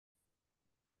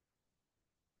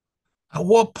At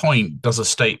what point does a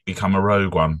state become a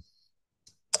rogue one?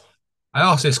 I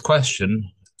ask this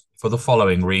question for the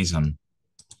following reason.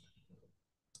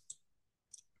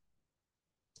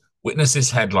 Witness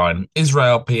this headline.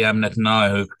 Israel PM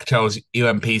Netanyahu tells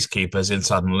UN peacekeepers in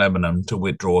southern Lebanon to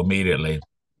withdraw immediately.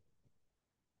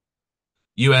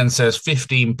 UN says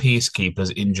 15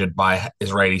 peacekeepers injured by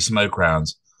Israeli smoke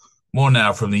rounds. More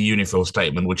now from the UNIFIL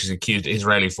statement, which has accused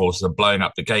Israeli forces of blowing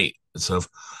up the gates of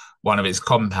one of its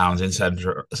compounds in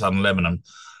southern Lebanon.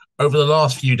 Over the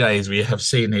last few days, we have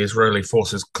seen the Israeli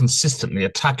forces consistently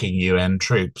attacking UN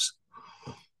troops.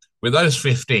 With those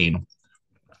 15,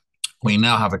 we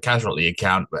now have a casualty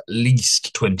account of at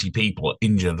least 20 people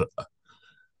injured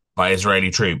by Israeli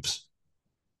troops.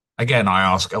 Again, I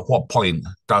ask, at what point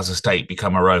does a state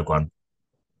become a rogue one?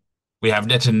 We have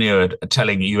Netanyahu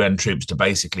telling UN troops to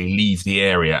basically leave the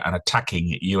area and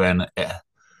attacking UN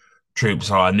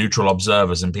troops are neutral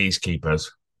observers and peacekeepers.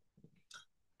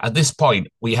 At this point,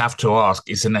 we have to ask,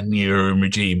 is the Netanyahu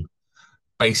regime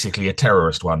basically a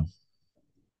terrorist one?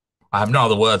 I have no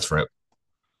other words for it.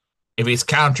 If it's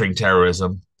countering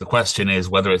terrorism, the question is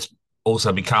whether it's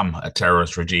also become a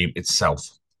terrorist regime itself.